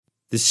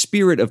The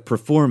spirit of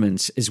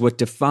performance is what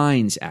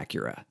defines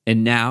Acura,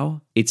 and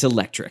now it's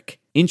electric.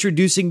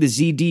 Introducing the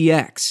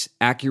ZDX,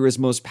 Acura's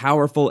most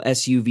powerful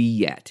SUV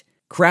yet.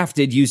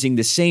 Crafted using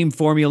the same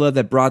formula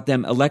that brought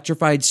them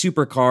electrified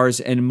supercars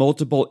and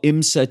multiple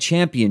IMSA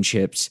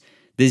championships,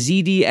 the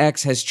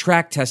ZDX has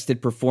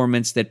track-tested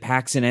performance that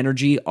packs an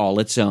energy all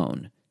its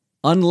own.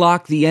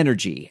 Unlock the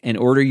energy and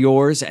order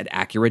yours at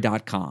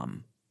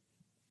Acura.com.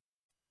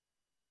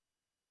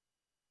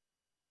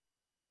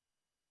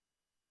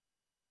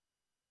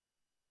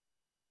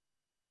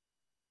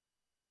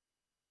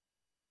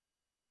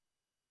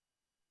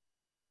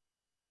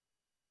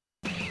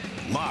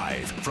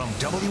 Live from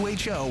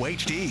WHO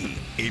HD,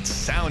 it's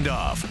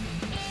Soundoff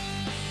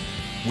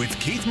with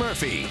Keith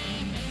Murphy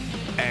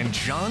and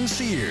John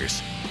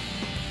Sears,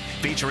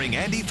 featuring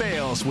Andy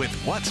Fales with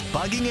What's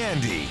Bugging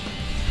Andy.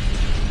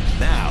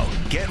 Now,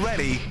 get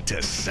ready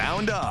to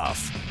sound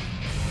off.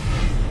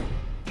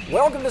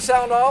 Welcome to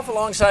Sound Off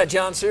alongside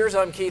John Sears.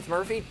 I'm Keith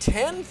Murphy.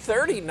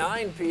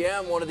 10:39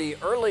 p.m., one of the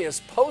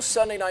earliest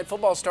post-Sunday Night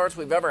Football starts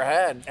we've ever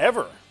had.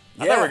 Ever?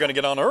 I thought we were going to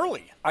get on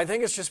early. I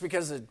think it's just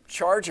because the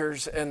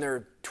Chargers and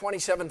their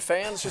 27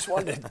 fans just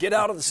wanted to get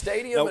out of the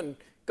stadium and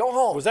go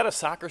home. Was that a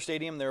soccer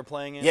stadium they were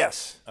playing in?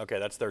 Yes. Okay,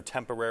 that's their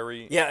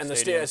temporary Yeah, and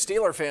stadium. the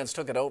Steeler fans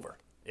took it over.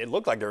 It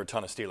looked like there were a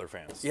ton of Steeler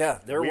fans. Yeah,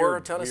 there were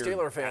a ton of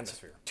Steeler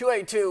fans.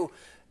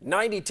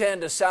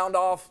 282-9010 to Sound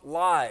Off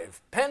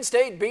live. Penn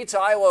State beats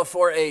Iowa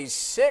for a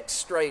sixth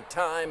straight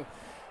time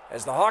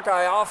as the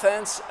Hawkeye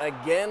offense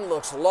again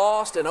looks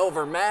lost and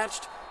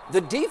overmatched.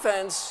 The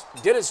defense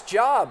did its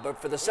job,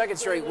 but for the second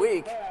straight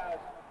week,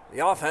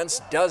 the offense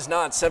does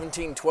not.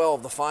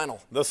 17-12 the final.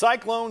 The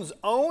Cyclones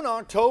own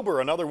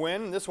October, another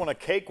win. This one a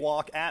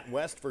cakewalk at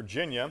West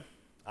Virginia.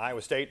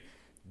 Iowa State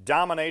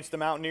dominates the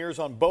Mountaineers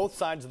on both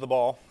sides of the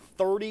ball,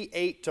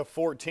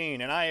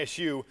 38-14. And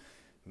ISU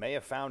may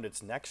have found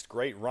its next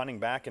great running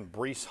back in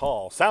Breece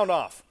Hall. Sound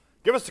Off.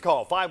 Give us a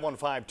call,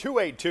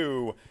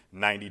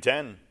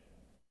 515-282-9010.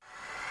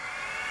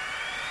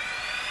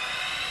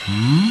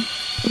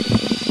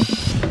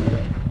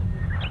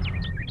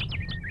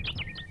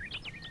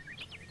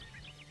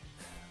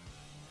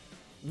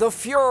 The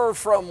furor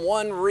from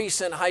one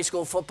recent high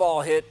school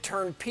football hit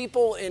turned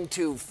people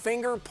into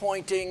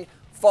finger-pointing,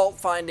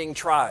 fault-finding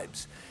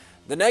tribes.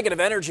 The negative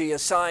energy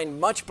assigned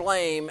much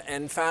blame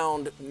and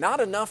found not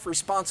enough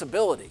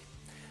responsibility.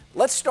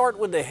 Let's start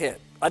with the hit.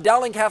 A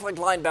Dowling Catholic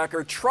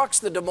linebacker trucks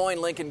the Des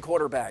Moines Lincoln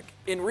quarterback.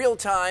 In real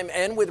time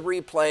and with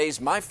replays,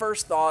 my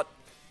first thought,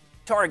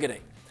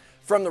 targeting.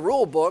 From the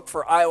rule book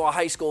for Iowa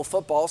high school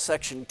football,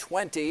 Section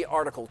 20,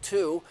 Article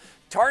 2,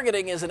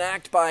 targeting is an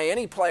act by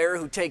any player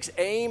who takes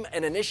aim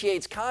and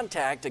initiates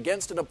contact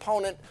against an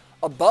opponent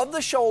above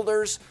the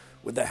shoulders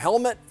with the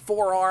helmet,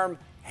 forearm,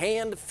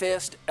 hand,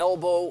 fist,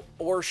 elbow,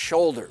 or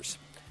shoulders.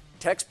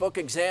 Textbook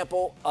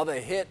example of a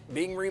hit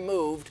being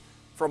removed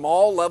from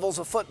all levels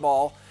of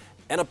football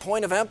and a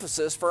point of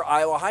emphasis for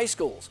Iowa high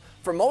schools.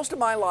 For most of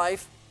my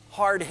life,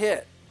 hard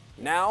hit.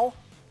 Now,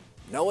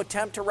 no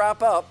attempt to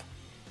wrap up,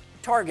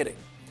 targeting.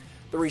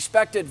 The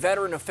respected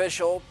veteran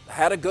official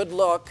had a good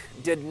look,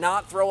 did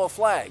not throw a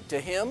flag. To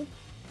him,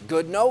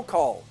 good no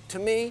call. To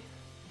me,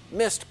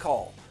 missed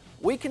call.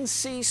 We can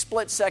see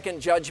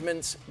split-second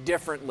judgments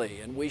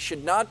differently, and we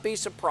should not be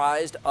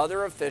surprised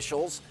other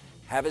officials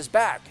have his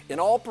back. In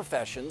all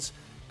professions,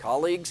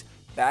 colleagues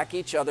back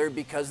each other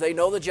because they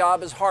know the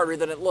job is harder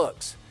than it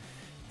looks.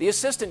 The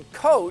assistant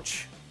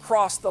coach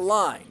crossed the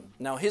line.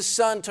 Now, his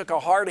son took a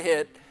hard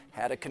hit,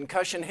 had a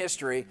concussion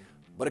history,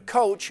 but a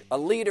coach, a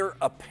leader,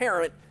 a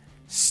parent,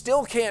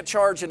 still can't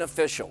charge an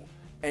official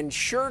and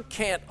sure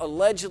can't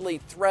allegedly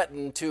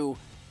threaten to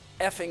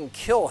effing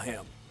kill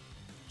him.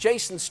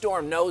 Jason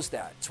Storm knows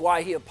that. It's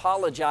why he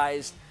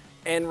apologized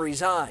and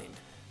resigned.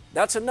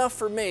 That's enough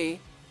for me.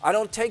 I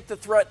don't take the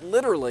threat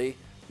literally,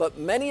 but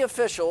many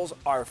officials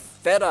are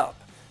fed up,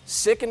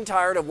 sick and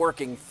tired of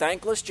working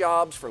thankless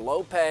jobs for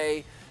low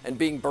pay and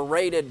being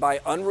berated by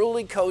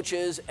unruly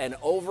coaches and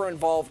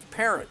over-involved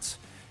parents.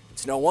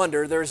 It's no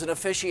wonder there's an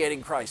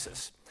officiating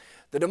crisis.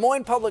 The Des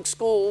Moines Public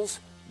Schools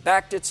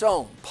backed its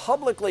own,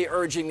 publicly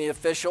urging the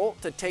official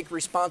to take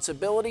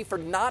responsibility for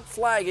not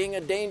flagging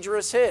a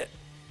dangerous hit.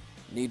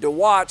 Need to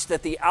watch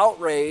that the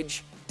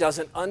outrage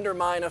doesn't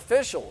undermine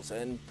officials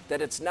and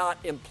that it's not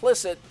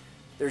implicit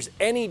there's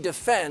any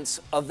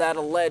defense of that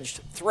alleged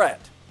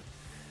threat.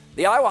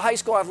 The Iowa High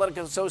School Athletic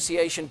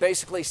Association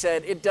basically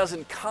said it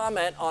doesn't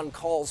comment on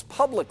calls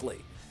publicly.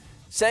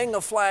 Saying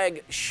the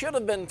flag should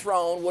have been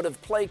thrown would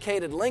have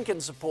placated Lincoln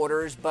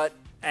supporters but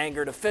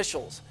angered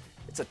officials.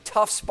 It's a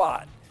tough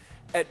spot.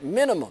 At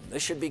minimum,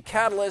 this should be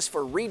catalyst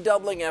for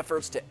redoubling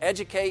efforts to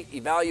educate,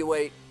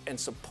 evaluate, and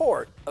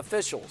support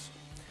officials.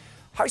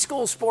 High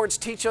school sports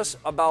teach us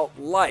about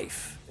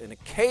life, and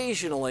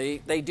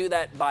occasionally they do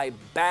that by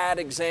bad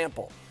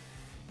example.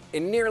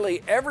 In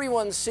nearly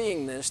everyone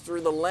seeing this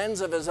through the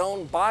lens of his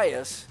own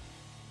bias,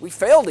 we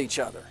failed each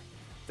other.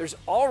 There's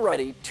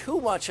already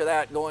too much of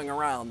that going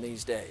around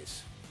these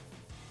days.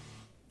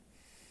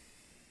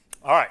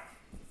 All right.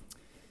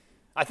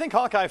 I think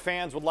Hawkeye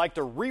fans would like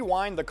to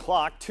rewind the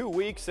clock 2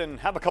 weeks and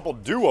have a couple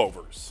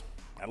do-overs,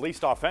 at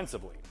least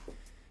offensively.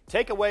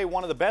 Take away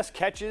one of the best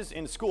catches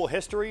in school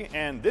history,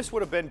 and this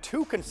would have been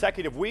 2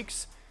 consecutive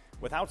weeks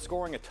without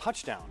scoring a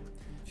touchdown.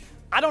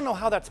 I don't know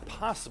how that's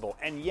possible,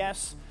 and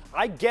yes,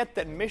 I get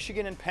that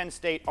Michigan and Penn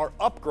State are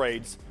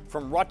upgrades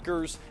from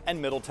Rutgers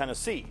and Middle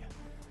Tennessee.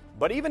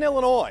 But even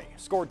Illinois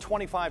scored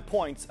 25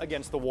 points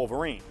against the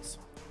Wolverines.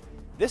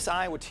 This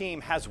Iowa team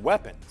has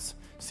weapons: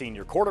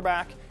 senior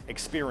quarterback,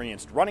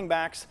 experienced running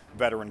backs,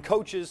 veteran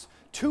coaches,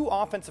 2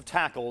 offensive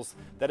tackles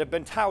that have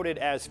been touted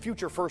as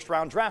future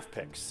first-round draft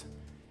picks,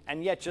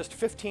 and yet just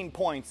 15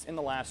 points in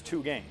the last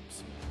 2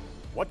 games.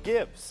 What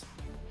gives?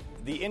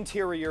 The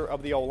interior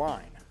of the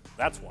O-line.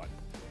 That's what.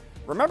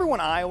 Remember when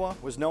Iowa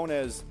was known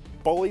as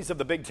bullies of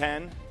the Big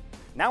Ten?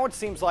 Now it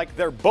seems like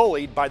they're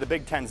bullied by the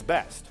Big Ten's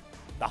best.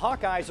 The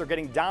Hawkeyes are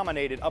getting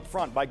dominated up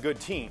front by good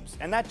teams,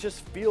 and that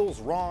just feels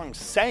wrong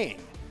saying.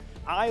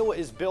 Iowa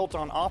is built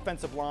on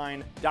offensive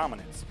line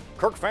dominance.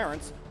 Kirk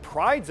Ferentz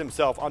prides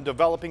himself on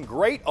developing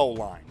great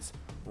O-lines.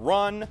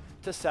 Run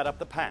to set up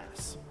the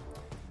pass.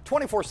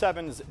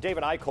 24/7's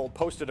David Eicholt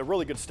posted a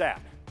really good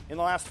stat. In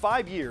the last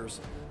 5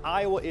 years,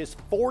 Iowa is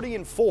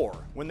 40-4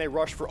 when they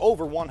rush for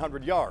over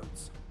 100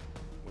 yards.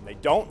 When they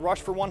don't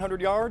rush for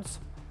 100 yards,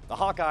 the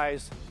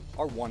Hawkeyes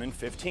are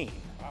 1-15.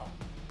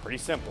 Pretty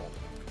simple.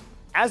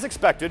 As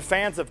expected,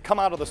 fans have come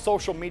out of the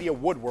social media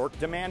woodwork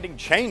demanding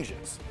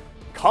changes,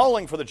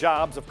 calling for the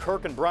jobs of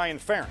Kirk and Brian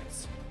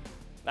Ferentz.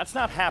 That's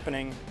not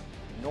happening,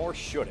 nor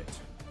should it.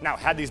 Now,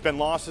 had these been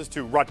losses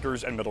to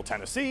Rutgers and Middle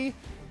Tennessee,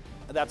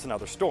 that's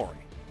another story.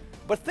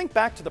 But think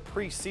back to the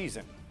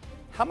preseason.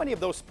 How many of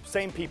those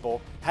same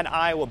people had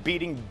Iowa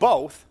beating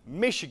both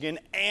Michigan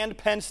and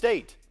Penn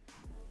State?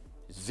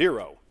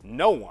 0.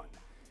 No one.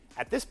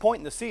 At this point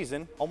in the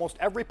season, almost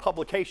every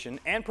publication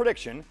and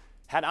prediction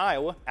had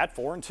Iowa at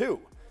 4-2.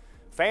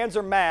 Fans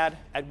are mad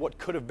at what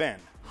could have been.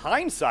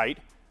 Hindsight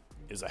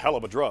is a hell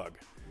of a drug.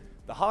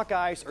 The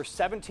Hawkeyes are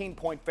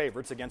 17-point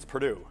favorites against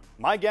Purdue.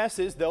 My guess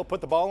is they'll put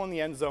the ball in the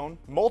end zone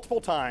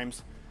multiple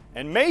times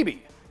and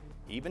maybe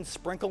even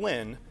sprinkle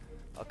in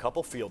a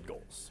couple field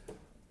goals.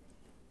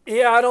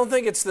 Yeah, I don't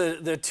think it's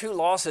the 2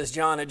 losses,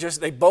 John.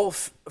 They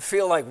both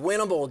feel like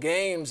winnable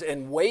games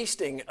and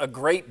wasting a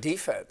great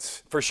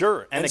defense. For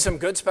sure. And some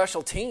good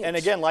special teams. And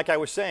again, like I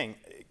was saying,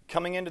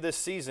 coming into this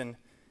season,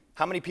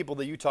 how many people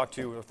that you talk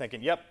to are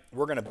thinking, yep,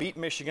 we're going to beat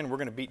Michigan, we're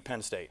going to beat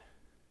Penn State.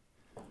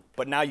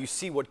 But now you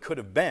see what could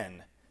have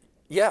been.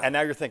 Yeah. And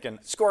now you're thinking,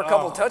 score a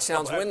couple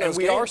touchdowns, win those games.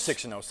 And we are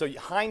 6-0. So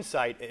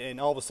hindsight,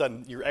 and all of a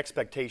sudden, your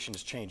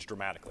expectations change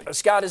dramatically.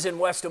 Scott is in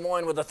West Des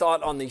Moines with a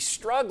thought on the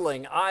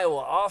struggling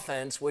Iowa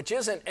offense, which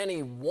isn't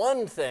any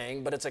one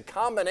thing, but it's a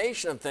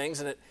combination of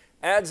things, and it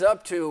adds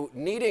up to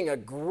needing a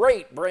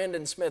great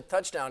Brandon Smith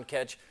touchdown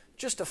catch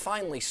just to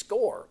finally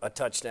score a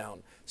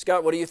touchdown.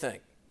 Scott, what do you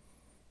think?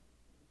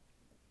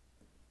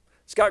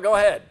 Scott, go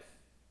ahead.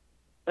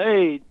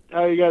 Hey,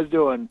 how are you guys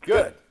doing?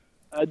 Good.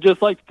 I'd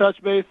just like to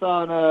touch base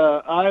on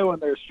Iowa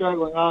and their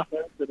struggling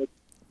offense, and it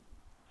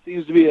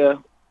seems to be a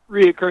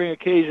reoccurring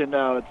occasion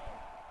now.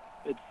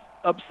 It's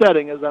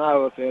upsetting as an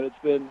Iowa fan. It's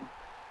been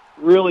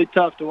really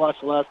tough to watch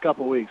the last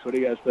couple of weeks. What do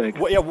you guys think?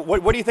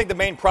 What do you think the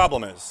main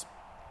problem is?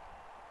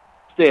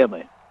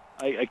 Stanley.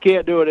 I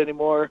can't do it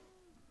anymore.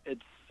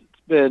 It's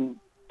been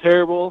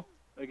terrible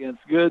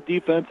against good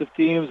defensive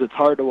teams. It's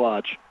hard to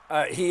watch.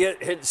 He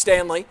hit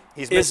Stanley.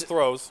 He's missed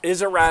throws.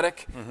 Is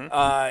erratic.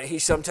 He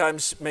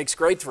sometimes makes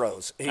great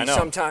throws. He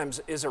sometimes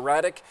is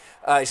erratic.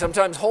 He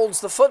sometimes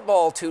holds the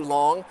football too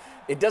long.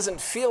 It doesn't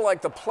feel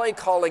like the play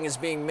calling is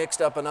being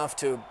mixed up enough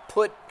to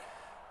put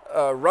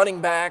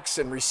running backs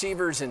and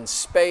receivers in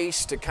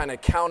space to kind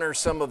of counter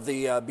some of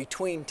the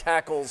between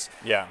tackles.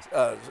 Yeah.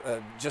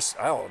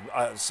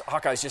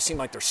 Hawkeyes just seem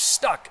like they're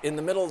stuck in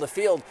the middle of the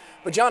field.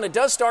 But, John, it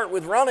does start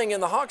with running,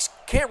 and the Hawks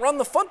can't run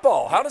the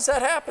football. How does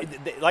that happen?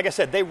 Like I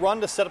said, they run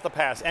to set up the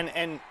pass.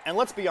 And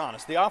let's be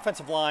honest, the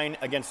offensive line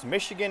against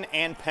Michigan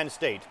and Penn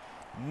State,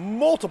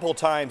 multiple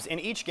times in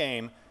each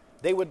game,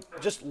 they would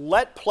just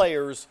let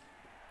players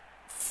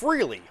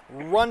freely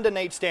run to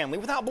Nate Stanley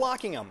without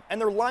blocking him.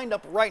 And they're lined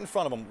up right in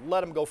front of him.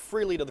 Let him go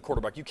freely to the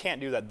quarterback. You can't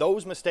do that.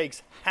 Those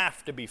mistakes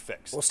have to be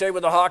fixed. We'll stay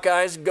with the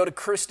Hawkeyes. Go to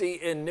Christy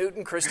in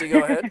Newton. Christy, go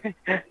ahead.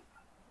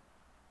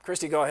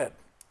 Christy, go ahead.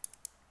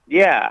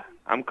 Yeah,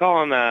 I'm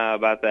calling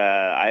about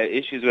the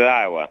issues with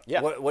Iowa.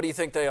 Yeah. What do you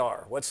think they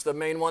are? What's the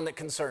main one that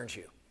concerns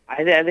you?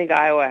 I think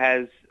Iowa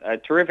has a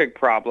terrific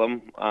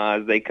problem.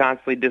 They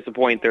constantly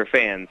disappoint their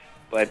fans.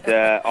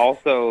 But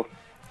also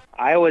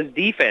Iowa's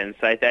defense,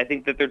 I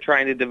think that they're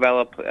trying to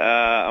develop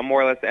a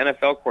more or less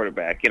NFL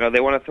quarterback. You know,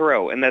 they want to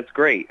throw, and that's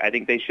great. I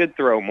think they should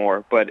throw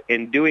more. But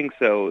in doing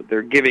so,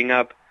 they're giving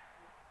up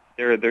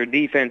their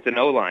defense and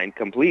O-line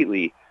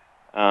completely.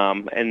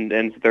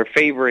 And they're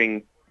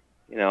favoring,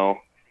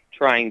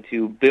 trying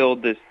to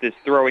build this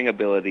throwing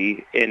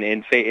ability, and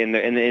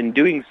in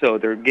doing so,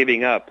 they're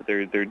giving up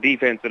their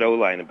defense and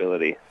O-line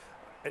ability.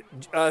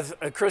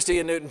 Christy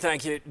and Newton,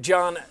 thank you.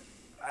 John,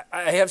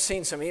 I have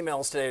seen some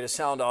emails today to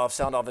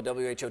Soundoff at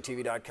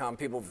WHOTV.com.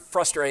 People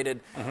frustrated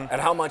at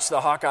how much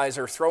the Hawkeyes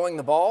are throwing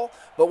the ball,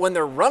 but when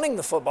they're running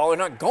the football, they're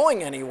not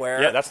going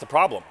anywhere. Yeah, that's the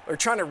problem. They're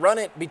trying to run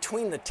it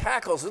between the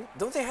tackles.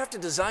 Don't they have to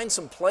design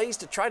some plays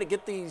to try to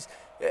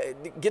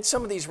get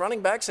some of these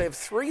running backs? They have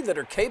 3 that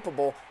are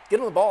capable. Get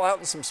them the ball out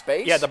in some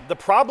space. Yeah, the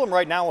problem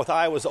right now with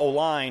Iowa's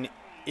O-line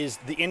is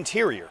the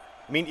interior.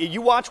 I mean,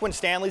 you watch when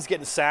Stanley's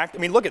getting sacked. I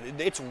mean, look at it.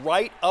 It's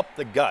right up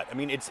the gut. I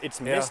mean,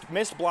 it's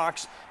missed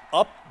blocks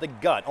up the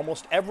gut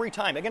almost every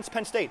time. Against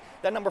Penn State,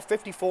 that number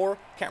 54,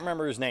 can't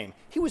remember his name.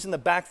 He was in the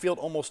backfield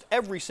almost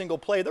every single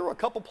play. There were a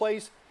couple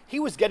plays he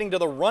was getting to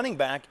the running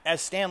back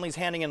as Stanley's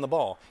handing in the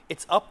ball.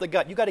 It's up the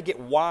gut. You got to get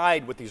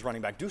wide with these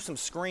running backs. Do some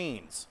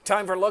screens.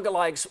 Time for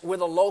lookalikes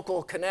with a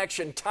local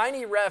connection.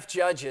 Tiny Ref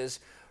judges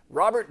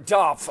Robert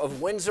Doff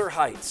of Windsor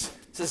Heights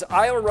says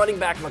Iowa running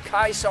back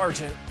Mekhi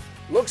Sargent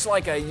looks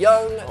like a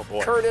young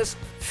Curtis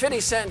 50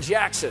 Cent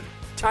Jackson.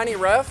 Tiny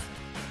Ref?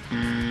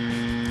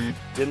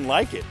 Didn't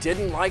like it.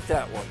 Didn't like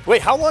that one.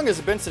 Wait, how long has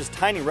it been since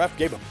Tiny Ref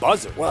gave a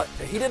buzzer? Well,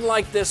 he didn't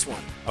like this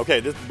one.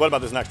 Okay, what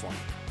about this next one?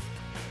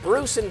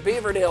 Bruce in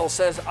Beaverdale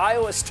says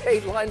Iowa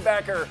State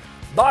linebacker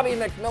Bobby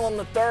McMillan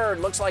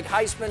III looks like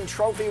Heisman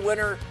Trophy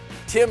winner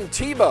Tim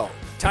Tebow.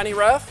 Tiny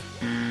Ref?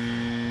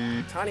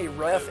 Tiny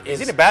Ref is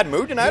he in a bad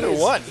mood tonight or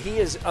what? He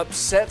is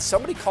upset.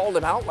 Somebody called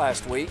him out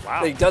last week.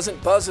 Wow. That he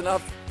doesn't buzz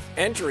enough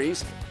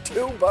entries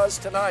to buzz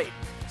tonight.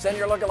 Send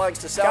your lookalikes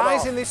to Soundoff.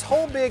 Guys, in this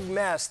whole big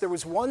mess, there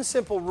was one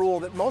simple rule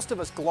that most of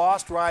us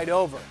glossed right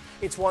over.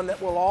 It's one that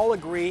we'll all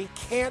agree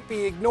can't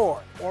be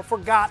ignored or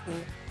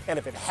forgotten, and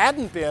if it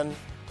hadn't been,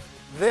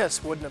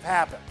 this wouldn't have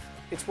happened.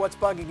 It's What's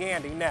Bugging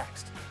Andy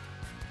next.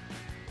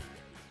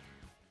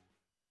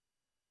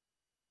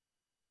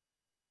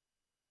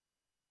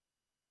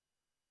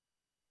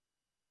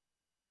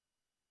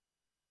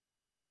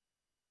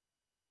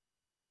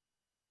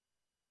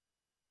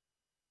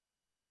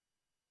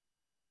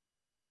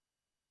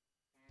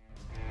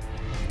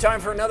 Time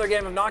for another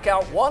game of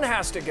knockout. One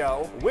has to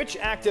go. Which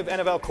active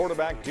NFL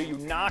quarterback do you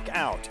knock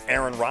out?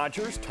 Aaron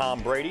Rodgers,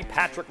 Tom Brady,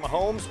 Patrick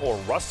Mahomes, or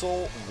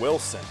Russell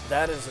Wilson?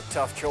 That is a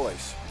tough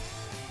choice.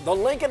 The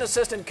Lincoln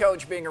assistant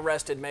coach being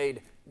arrested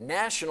made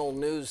national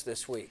news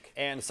this week.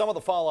 And some of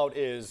the fallout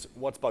is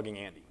What's Bugging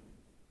Andy.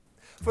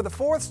 For the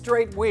 4th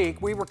straight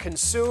week, we were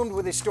consumed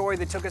with a story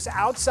that took us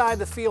outside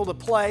the field of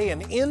play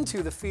and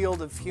into the field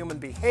of human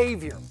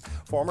behavior.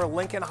 Former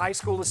Lincoln High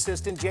School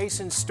assistant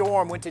Jason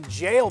Storm went to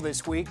jail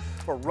this week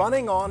for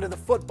running onto the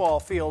football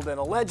field and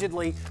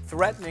allegedly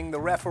threatening the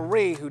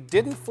referee who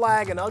didn't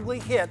flag an ugly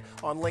hit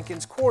on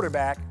Lincoln's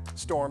quarterback,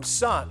 Storm's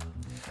son.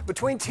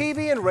 Between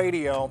TV and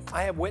radio,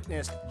 I have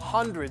witnessed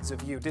hundreds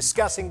of you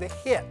discussing the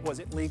hit. Was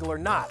it legal or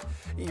not?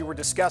 You were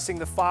discussing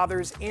the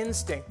father's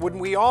instinct.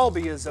 Wouldn't we all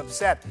be as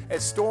upset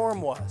as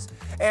Storm was?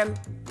 And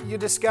you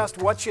discussed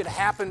what should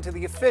happen to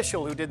the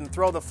official who didn't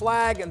throw the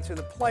flag and to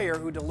the player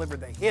who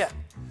delivered the hit.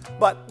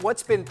 But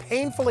what's been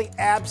painfully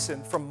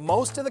absent from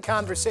most of the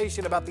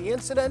conversation about the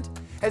incident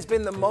has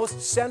been the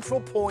most central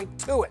point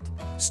to it.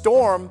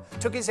 Storm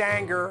took his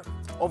anger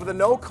over the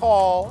no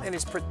call and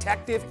his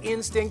protective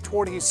instinct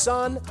toward his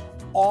son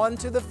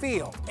onto the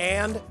field.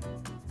 And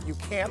you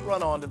can't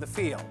run onto the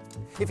field.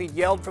 If he'd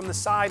yelled from the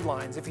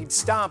sidelines, if he'd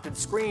stomped and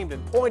screamed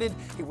and pointed,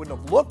 he wouldn't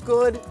have looked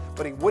good,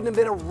 but he wouldn't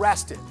have been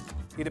arrested.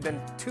 He'd have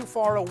been too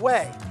far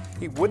away.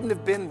 He wouldn't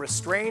have been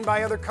restrained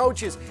by other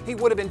coaches. He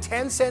would have been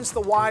 10 cents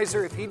the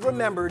wiser if he'd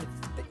remembered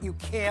that you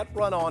can't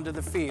run onto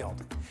the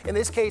field. In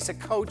this case, a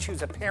coach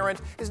who's a parent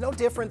is no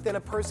different than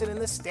a person in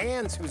the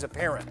stands who's a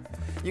parent.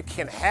 You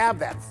can have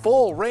that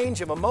full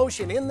range of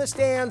emotion in the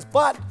stands,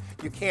 but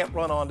you can't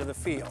run onto the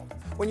field.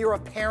 When you're a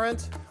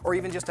parent or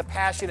even just a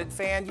passionate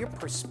fan, your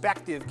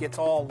perspective gets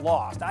all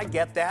lost. I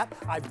get that.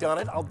 I've done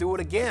it. I'll do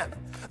it again.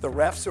 The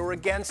refs are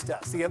against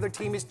us. The other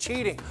team is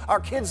cheating. Our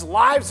kids'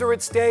 lives are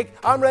at stake.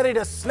 I'm ready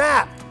to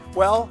snap.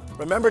 Well,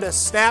 remember to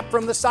snap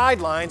from the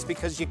sidelines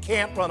because you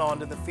can't run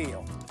onto the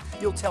field.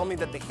 You'll tell me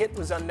that the hit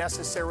was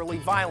unnecessarily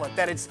violent,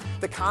 that it's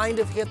the kind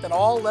of hit that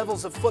all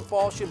levels of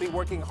football should be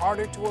working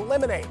harder to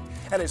eliminate.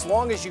 And as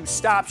long as you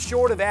stop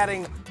short of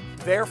adding,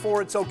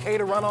 therefore it's okay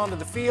to run onto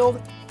the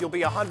field, you'll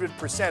be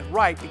 100%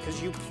 right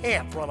because you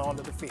can't run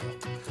onto the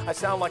field. I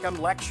sound like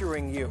I'm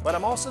lecturing you, but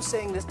I'm also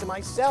saying this to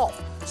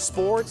myself.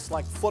 Sports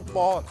like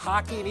football and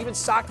hockey and even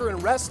soccer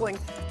and wrestling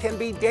can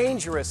be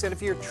dangerous. And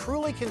if you're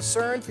truly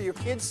concerned for your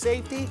kid's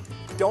safety,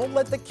 don't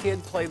let the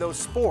kid play those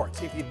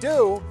sports. If you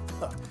do,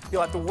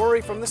 you'll have to worry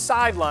from the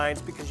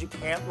sidelines because you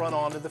can't run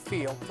onto the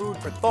field. Food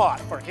for thought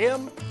for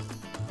him,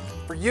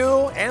 for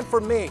you, and for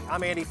me.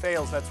 I'm Andy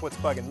Fales. That's what's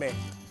bugging me.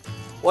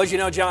 Well, as you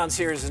know, John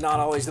Sears is not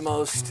always the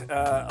most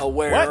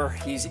aware. What?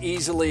 He's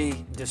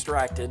easily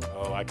distracted.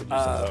 Oh, I could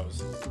use some of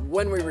those.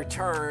 When we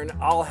return,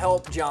 I'll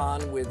help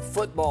John with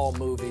football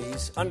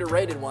movies,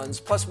 underrated ones,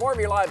 plus more of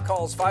your live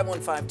calls,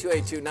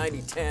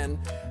 515-282-9010.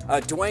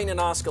 Dwayne in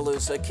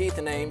Oskaloosa, Keith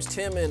in Ames,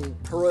 Tim in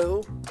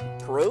Peru.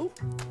 Peru?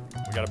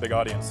 We got a big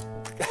audience.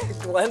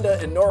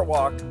 Glenda in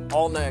Norwalk,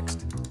 all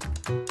next.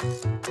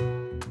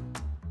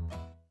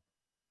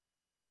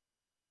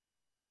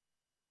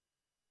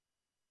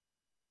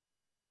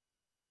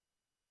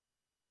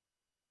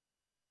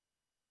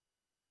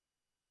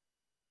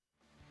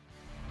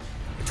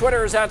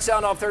 Twitter is at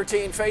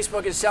Soundoff13.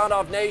 Facebook is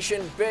Soundoff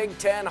Nation. Big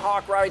Ten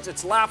Hawk writes,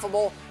 it's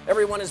laughable.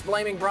 Everyone is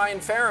blaming Brian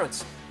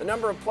Ferentz. The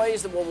number of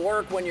plays that will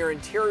work when your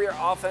interior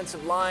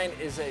offensive line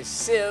is a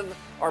sieve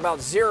are about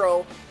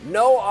 0.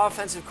 No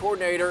offensive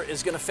coordinator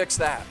is going to fix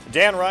that.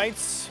 Dan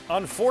writes,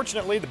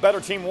 unfortunately, the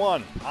better team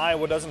won.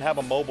 Iowa doesn't have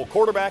a mobile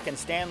quarterback, and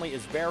Stanley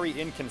is very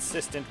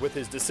inconsistent with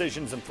his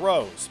decisions and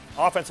throws.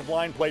 Offensive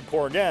line played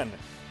poor again.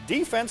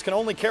 Defense can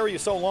only carry you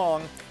so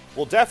long.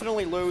 We'll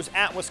definitely lose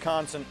at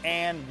Wisconsin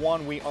and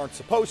one we aren't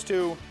supposed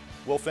to.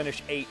 We'll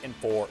finish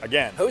 8-4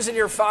 again. Who's in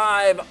your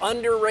 5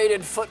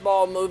 underrated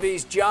football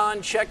movies?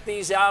 John, check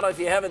these out if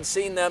you haven't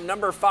seen them.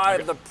 Number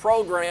 5, The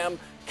Program.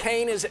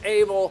 Cain is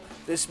Abel.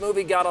 This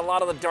movie got a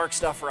lot of the dark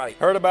stuff right.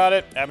 Heard about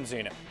it, haven't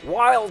seen it.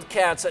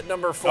 Wildcats at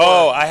number 4.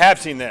 Oh, I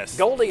have seen this.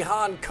 Goldie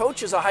Hawn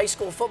coaches a high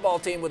school football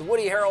team with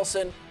Woody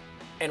Harrelson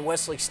and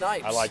Wesley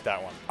Snipes. I like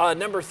that one.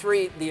 Number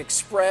 3, The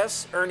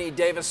Express. Ernie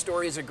Davis'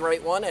 story is a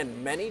great one,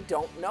 and many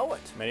don't know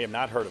it. Many have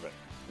not heard of it.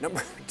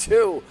 Number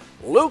 2,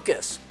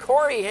 Lucas.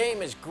 Corey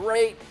Haim is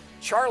great.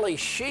 Charlie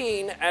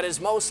Sheen at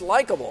his most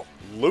likable.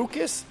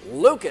 Lucas?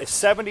 Lucas. Is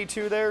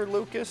 72 there,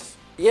 Lucas?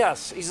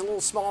 Yes, he's a little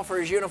small for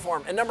his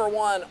uniform. And number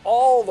 1,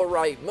 All the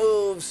Right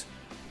Moves.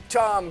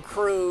 Tom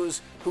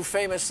Cruise, who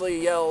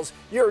famously yells,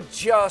 "You're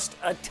just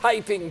a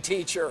typing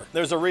teacher."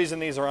 There's a reason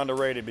these are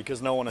underrated, because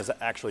no one has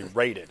actually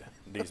rated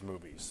these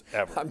movies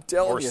ever. I'm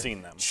telling or you,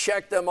 seen them.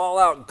 Check them all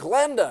out.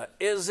 Glenda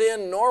is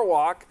in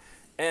Norwalk.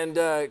 And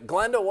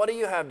Glenda, what do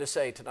you have to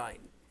say tonight?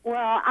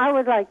 Well, I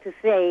would like to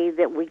say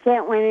that we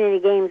can't win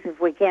any games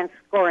if we can't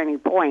score any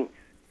points.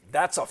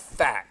 That's a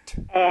fact.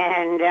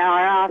 And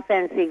our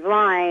offensive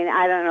line,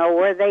 I don't know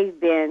where they've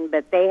been,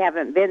 but they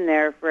haven't been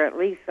there for at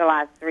least the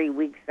last 3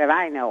 weeks that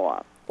I know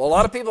of. Well, a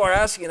lot of people are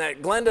asking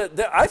that. Glenda,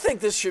 I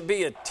think this should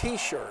be a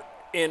T-shirt.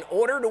 In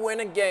order to win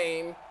a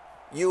game,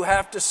 you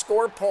have to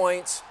score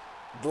points.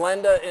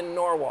 Glenda in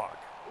Norwalk.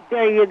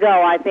 There you go.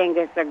 I think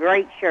it's a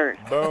great shirt.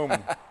 Boom.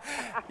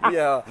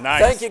 Yeah.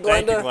 Nice. Thank you,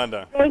 Glenda. Thank you,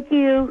 Glenda. Thank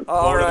you.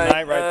 All right.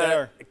 Night right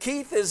there.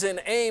 Keith is in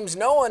Ames.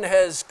 No one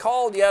has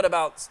called yet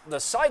about the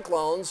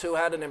Cyclones, who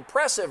had an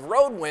impressive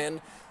road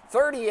win,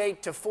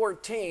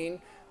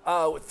 38-14.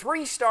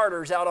 3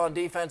 starters out on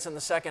defense in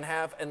the second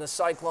half, and the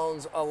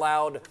Cyclones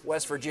allowed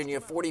West Virginia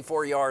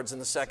 44 yards in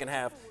the second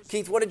half.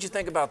 Keith, what did you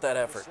think about that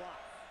effort?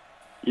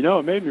 You know,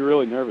 it made me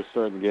really nervous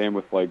starting the game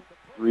with,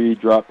 3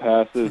 drop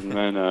passes and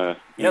then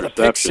the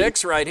pick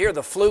 6 right here,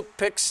 the fluke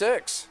pick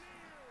 6.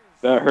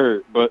 That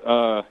hurt. But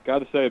got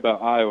to say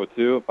about Iowa,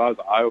 too, if I was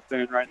an Iowa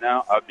fan right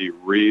now, I'd be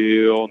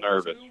real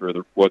nervous for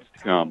what's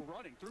to come.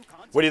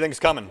 What do you think is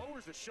coming?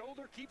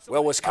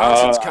 Well,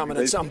 Wisconsin's coming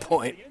at some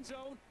point.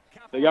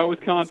 They got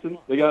Wisconsin.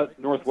 They got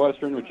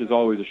Northwestern, which is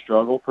always a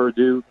struggle.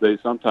 Purdue, they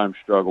sometimes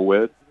struggle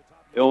with.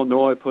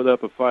 Illinois put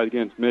up a fight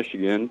against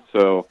Michigan,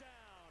 so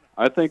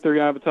I think they're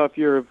going to have a tough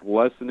year of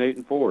less than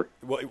 8-4.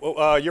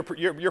 Well,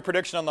 your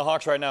prediction on the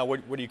Hawks right now,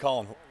 what do you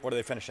call them? What are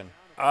they finishing?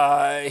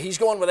 He's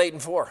going with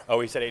 8-4. Oh,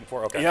 he said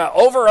 8-4. Okay. Yeah,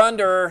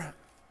 over/under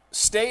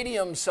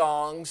stadium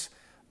songs,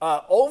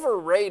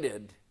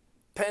 overrated.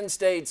 Penn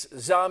State's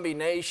Zombie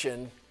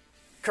Nation,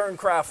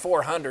 Kernkraft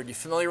 400. You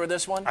familiar with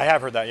this one? I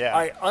have heard that.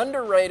 Yeah.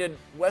 Underrated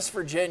West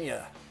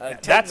Virginia.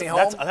 Take Me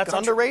Home. That's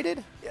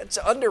underrated? It's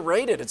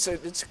underrated. It's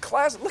a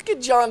class. Look at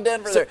John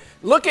Denver there.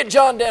 Look at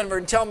John Denver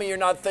and tell me you're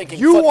not thinking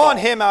You football. want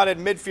him out at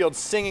midfield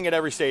singing at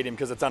every stadium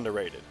because it's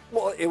underrated.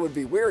 Well, it would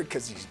be weird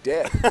because he's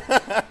dead.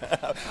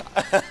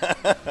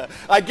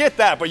 I get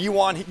that, but you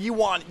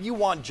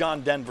want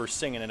John Denver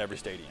singing in every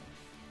stadium.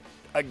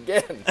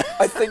 Again,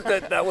 I think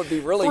that would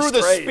be really Through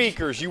strange. the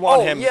speakers, you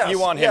want him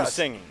Yes.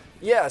 singing.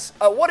 Yes.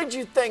 What did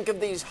you think of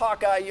these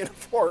Hawkeye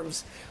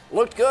uniforms?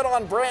 Looked good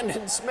on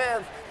Brandon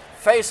Smith.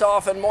 Face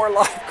off and more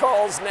live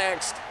calls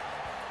next.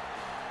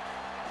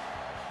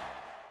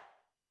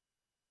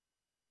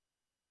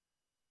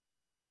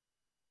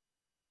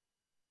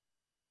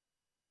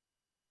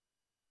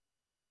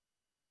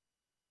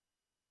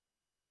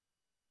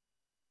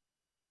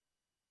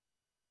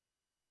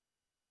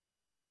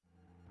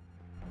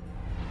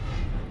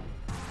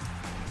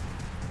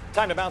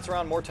 Time to bounce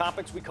around more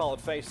topics. We call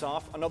it Face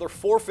Off. Another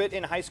forfeit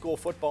in high school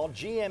football.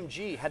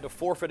 GMG had to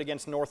forfeit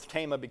against North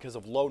Tama because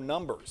of low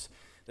numbers.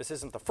 This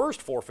isn't the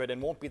first forfeit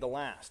and won't be the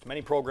last.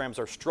 Many programs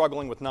are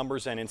struggling with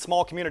numbers, and in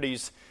small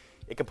communities,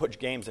 it can put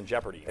games in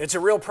jeopardy. It's a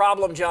real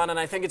problem, John, and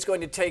I think it's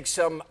going to take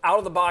some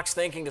out-of-the-box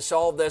thinking to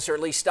solve this, or at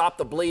least stop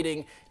the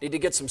bleeding. Need to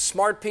get some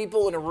smart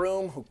people in a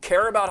room who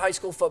care about high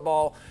school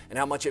football and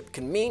how much it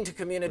can mean to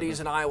communities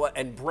in Iowa,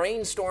 and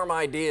brainstorm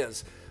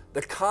ideas.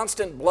 The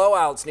constant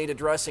blowouts need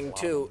addressing,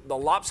 too. The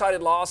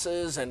lopsided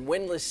losses and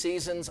winless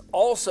seasons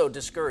also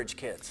discourage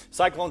kids.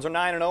 Cyclones are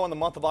 9-0 in the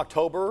month of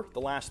October,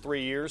 the last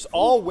 3 years.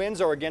 All wins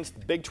are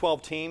against Big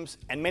 12 teams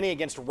and many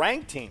against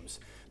ranked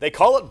teams. They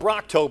call it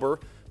Brocktober,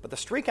 but the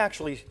streak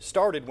actually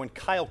started when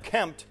Kyle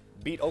Kempt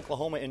beat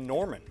Oklahoma in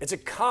Norman. It's a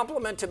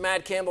compliment to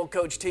Matt Campbell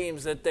coach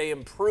teams that they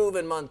improve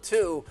in month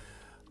 2,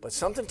 but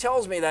something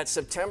tells me that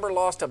September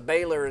loss to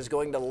Baylor is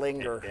going to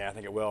linger. Yeah, I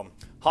think it will.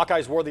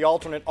 Hawkeyes wore the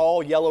alternate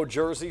all-yellow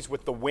jerseys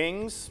with the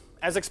wings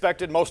as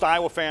expected, most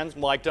Iowa fans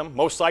liked them.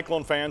 Most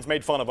Cyclone fans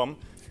made fun of them.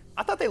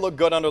 I thought they looked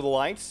good under the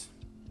lights.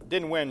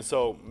 Didn't win,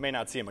 so may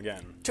not see them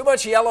again. Too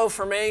much yellow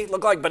for me.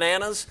 Look like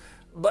bananas.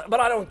 But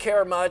I don't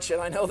care much, and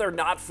I know they're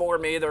not for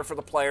me. They're for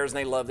the players, and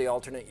they love the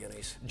alternate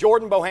unis.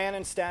 Jordan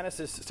Bohannon's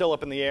status is still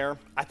up in the air.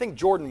 I think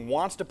Jordan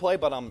wants to play,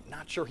 but I'm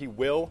not sure he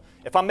will.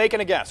 If I'm making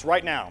a guess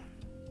right now,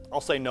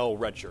 I'll say no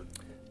redshirt.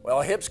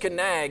 Well, hips can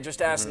nag.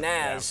 Just ask Naz.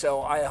 Yeah.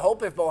 So I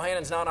hope if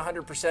Bohannon's not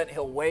 100%,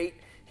 he'll wait.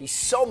 He's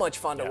so much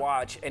fun to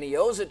watch, and he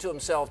owes it to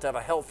himself to have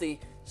a healthy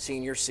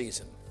senior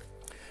season.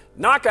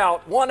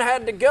 Knockout. One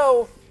had to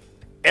go.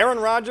 Aaron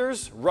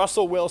Rodgers,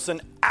 Russell Wilson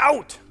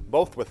out,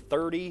 both with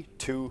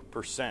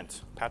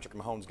 32%. Patrick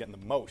Mahomes getting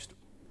the most,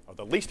 or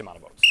the least amount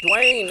of votes.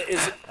 Dwayne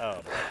is.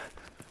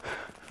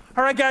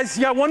 All right, guys,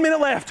 you got 1 minute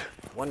left.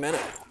 1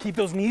 minute. Keep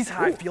those knees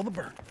high. Feel the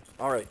burn.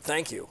 All right,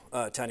 thank you,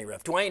 Tiny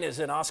Ref. Dwayne is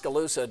in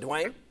Oskaloosa.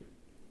 Dwayne?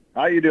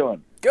 How you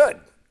doing? Good.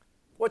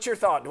 What's your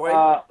thought,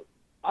 Dwayne?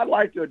 I'd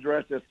like to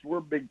address this. We're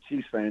big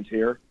Chiefs fans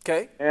here.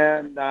 Okay.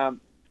 And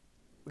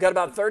We got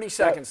about 30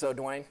 seconds, though,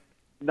 Dwayne.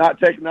 Not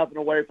taking nothing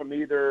away from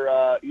either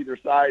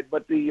side,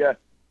 but the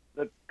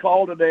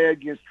call today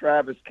against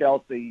Travis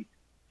Kelce,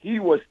 he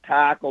was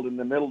tackled in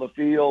the middle of the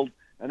field,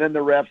 and then the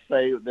refs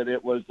say that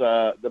it was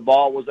the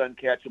ball was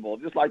uncatchable.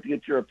 I'd just like to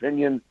get your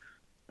opinion.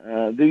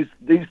 These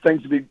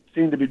things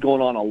seem to be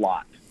going on a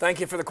lot. Thank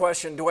you for the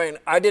question, Dwayne.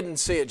 I didn't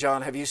see it,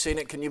 John. Have you seen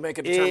it? Can you make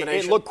a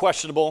determination? It looked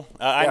questionable.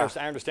 I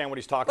understand what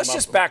he's talking Let's about.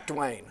 just back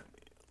Dwayne.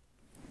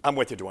 I'm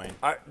with you, Dwayne.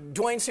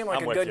 Dwayne seemed like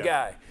I'm a with good you.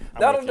 guy.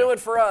 I'm That'll with do you. it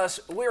for us.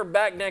 We're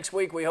back next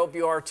week. We hope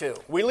you are too.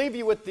 We leave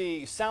you with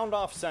the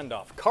Soundoff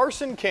send-off.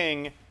 Carson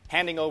King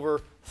handing over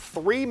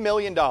 $3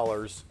 million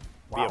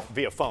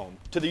via phone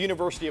to the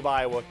University of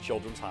Iowa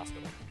Children's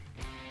Hospital.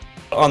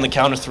 On the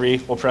count of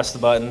three, we'll press the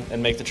button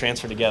and make the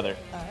transfer together.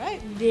 All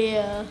right.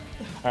 Yeah.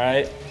 All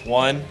right,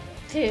 1,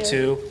 Two,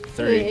 2,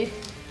 3.